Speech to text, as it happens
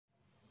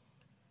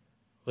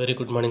Very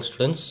good morning,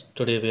 students.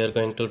 Today we are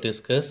going to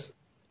discuss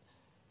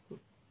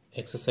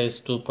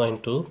exercise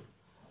 2.2,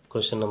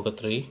 question number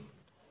 3.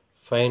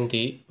 Find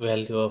the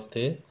value of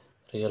the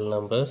real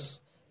numbers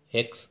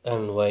x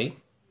and y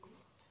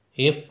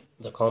if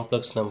the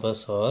complex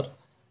numbers are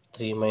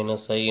 3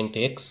 minus I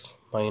into x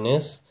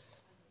minus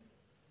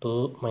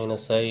 2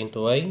 minus I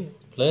into y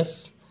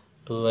plus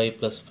 2i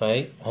plus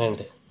 5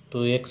 and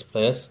 2x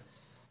plus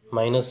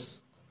minus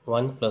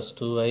 1 plus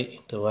 2i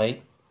into y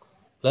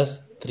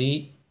plus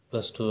 3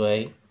 plus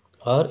 2i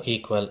are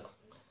equal.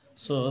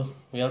 So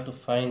we have to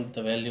find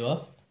the value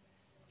of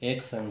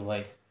x and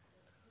y.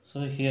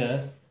 So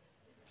here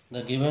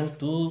the given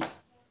two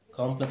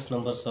complex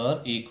numbers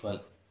are equal.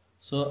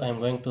 So I am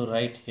going to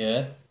write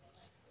here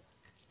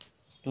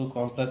two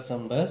complex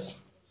numbers.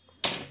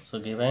 So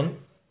given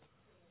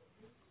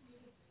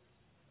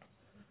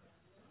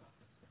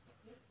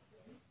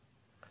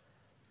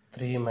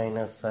 3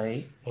 minus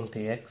I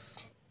into x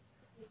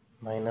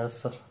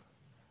minus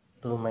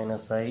 2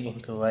 minus I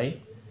into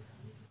y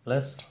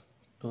plus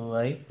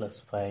 2i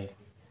plus 5.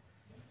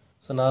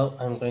 So now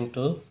I am going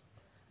to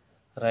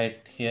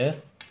write here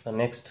the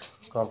next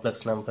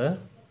complex number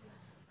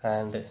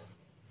and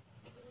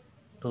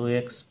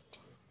 2x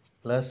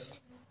plus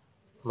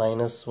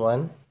minus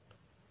 1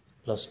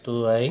 plus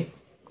 2i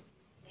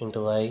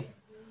into y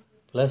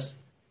plus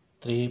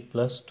 3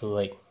 plus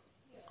 2i,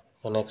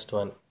 the next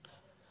one.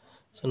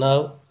 So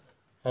now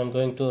I am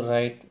going to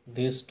write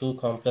these two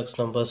complex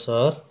numbers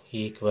are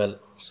equal.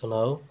 So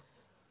now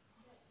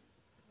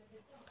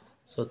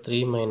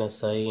 3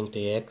 minus I into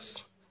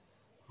x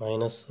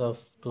minus of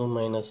 2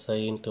 minus I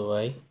into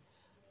y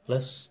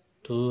plus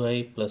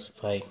 2i plus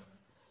 5,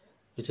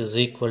 which is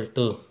equal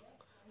to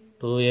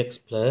 2x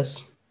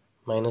plus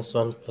minus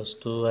 1 plus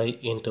 2i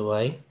into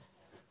y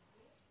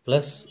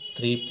plus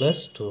 3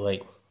 plus 2y.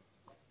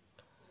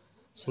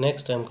 So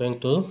next I am going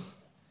to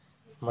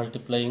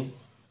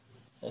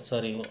I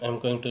am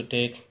going to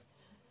take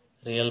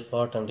real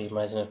part and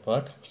imaginary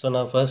part. So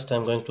now first I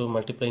am going to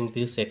multiplying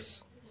this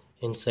x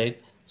inside.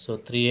 So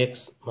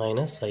 3x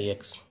minus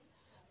ix.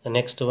 The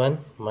next one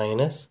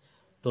minus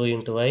 2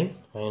 into y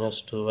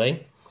minus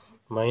 2y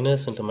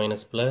minus into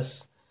minus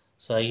plus.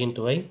 So I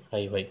into y,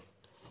 iy.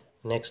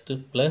 Next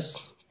plus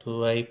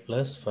 2i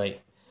plus 5,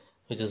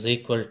 which is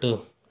equal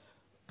to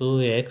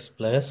 2x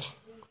plus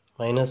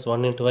minus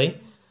 1 into y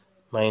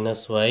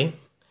minus y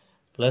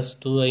plus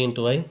 2i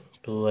into y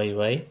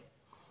 2iy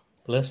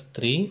plus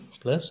 3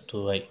 plus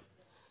 2i.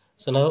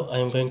 So now I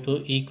am going to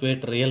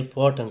equate real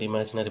part and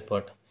imaginary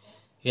part.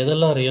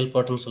 எதெல்லாம் real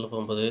part னு சொல்ல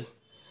போகும்போது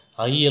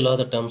I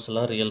இல்லாத terms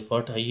எல்லாம் real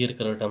part, I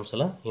இருக்கிற terms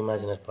எல்லாம்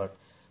imaginary part.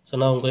 So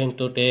now I am going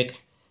to take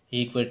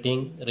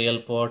equating real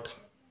part.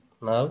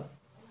 Now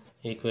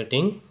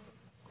equating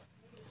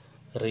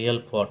real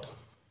part.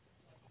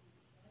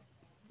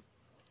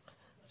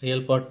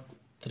 Real part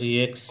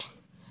 3x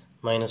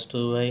minus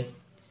 2y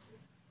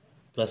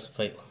plus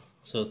 5.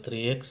 So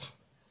 3x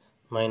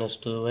minus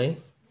 2y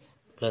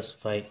plus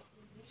 5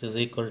 is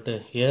equal to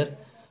here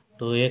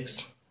 2x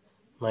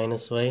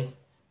minus y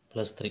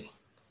plus 3.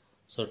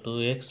 So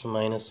 2x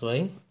minus y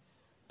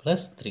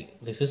plus 3.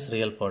 This is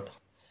real part.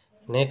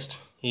 Next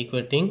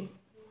equating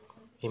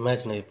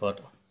imaginary part.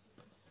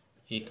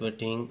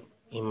 Equating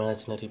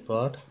imaginary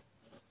part.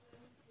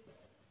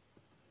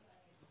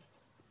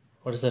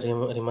 What is the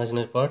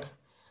imaginary part?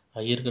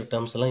 I இருக்கிற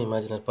terms எல்லாம்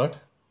imaginary part.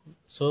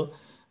 So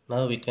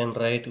now we can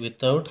write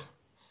without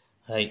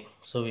I.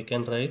 So we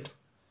can write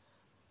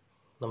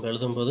நம்ம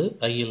எழுதும்போது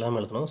I இல்லாமல்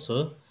எழுதணும்.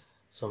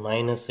 So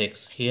minus x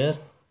here,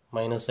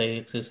 minus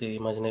ix is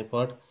imaginary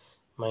part,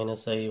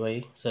 minus iy,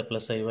 so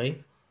plus iy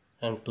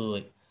and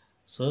 2y.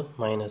 So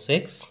minus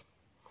x,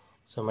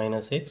 so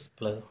minus x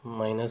plus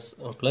minus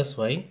plus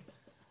y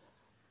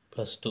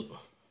plus 2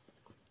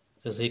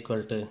 is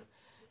equal to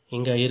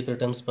இங்க I இருக்கிற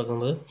terms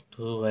பார்க்கும்போது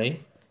 2y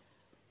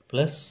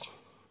plus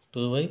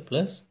 2y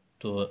plus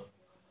 2y.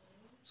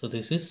 So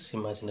this is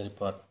imaginary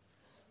part.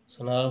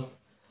 So now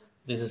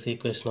this is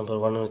equation number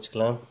 1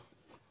 வச்சுக்கலாம்.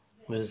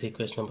 This is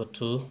equation number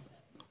 2.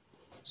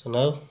 So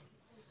now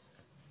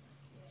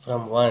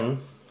from 1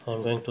 I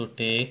am going to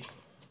take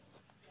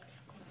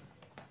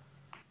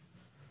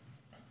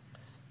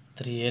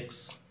 3x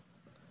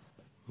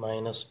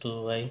minus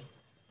 2y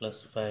plus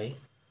 5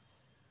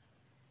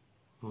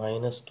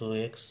 minus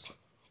 2x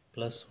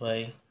plus y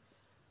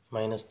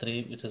minus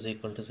 3, which is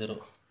equal to 0.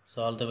 So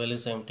all the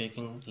values I am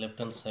taking left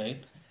hand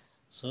side.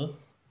 So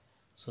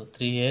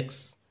 3x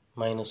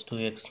minus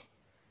 2x,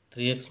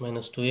 3x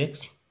minus 2x,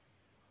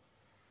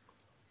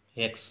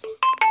 x.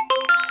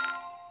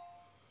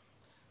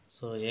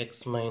 So x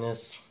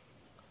minus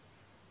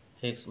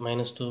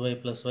 2y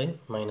plus y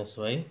minus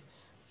y,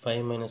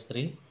 5 minus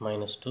 3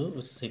 minus 2,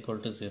 which is equal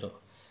to 0.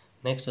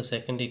 Next the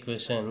second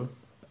equation.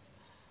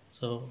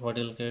 So what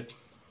you will get?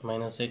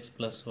 Minus x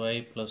plus y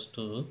plus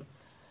 2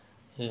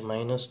 is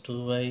minus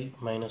 2y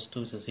minus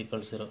 2, which is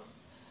equal to 0.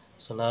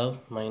 So now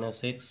minus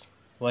x,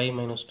 y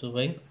minus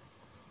 2y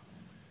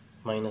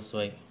minus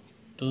y,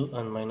 2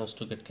 and minus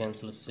 2 get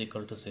cancelled, which is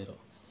equal to 0.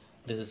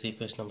 This is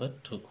equation number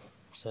 2.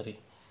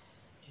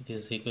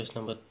 This is equation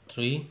number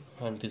 3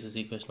 and this is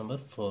equation number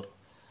 4.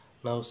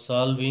 Now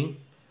solving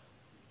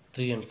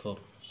 3 and 4.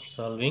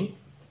 Solving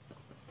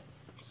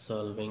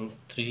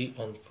 3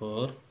 and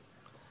 4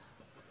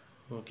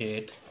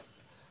 get,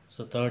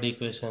 so third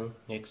equation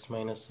x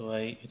minus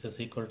y is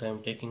equal to, I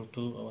am taking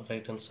 2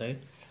 right hand side,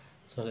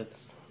 so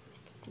that's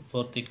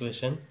fourth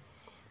equation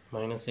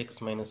minus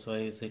x minus y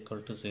is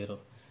equal to 0.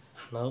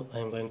 Now I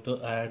am going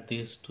to add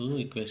these two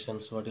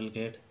equations. What will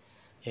get?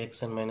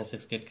 X and minus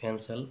x get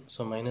cancelled,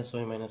 so minus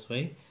y minus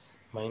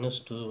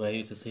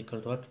 2y is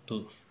equal to what?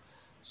 2.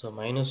 So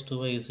minus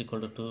 2y is equal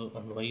to 2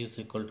 and y is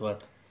equal to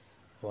what?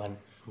 1.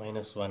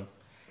 Minus 1.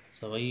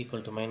 So y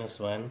equal to minus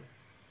 1.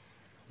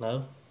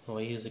 Now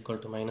y is equal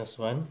to minus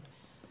 1.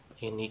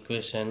 In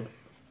equation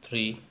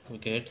 3 we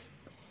get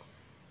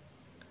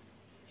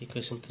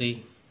equation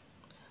 3.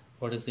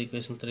 What is the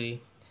equation 3?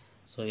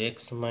 So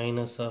x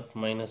minus of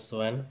minus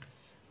 1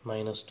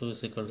 minus 2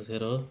 is equal to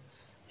 0.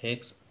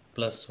 X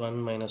plus 1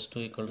 minus 2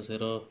 equal to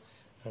 0,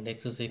 and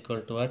x is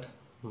equal to what?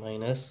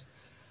 Minus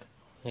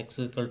x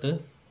is equal to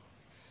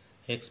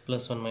x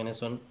plus 1 minus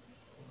 1,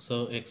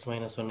 so x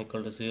minus 1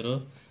 equal to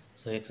 0,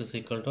 so x is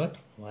equal to what?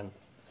 1.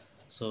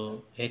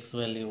 So x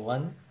value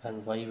 1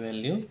 and y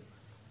value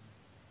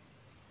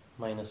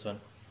minus 1.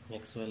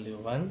 X value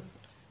 1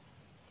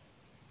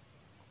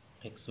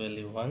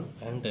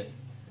 and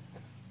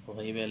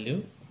y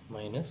value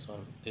minus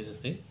 1. This is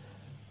the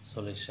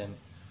solution.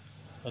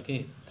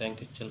 Okay,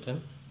 thank you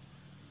children.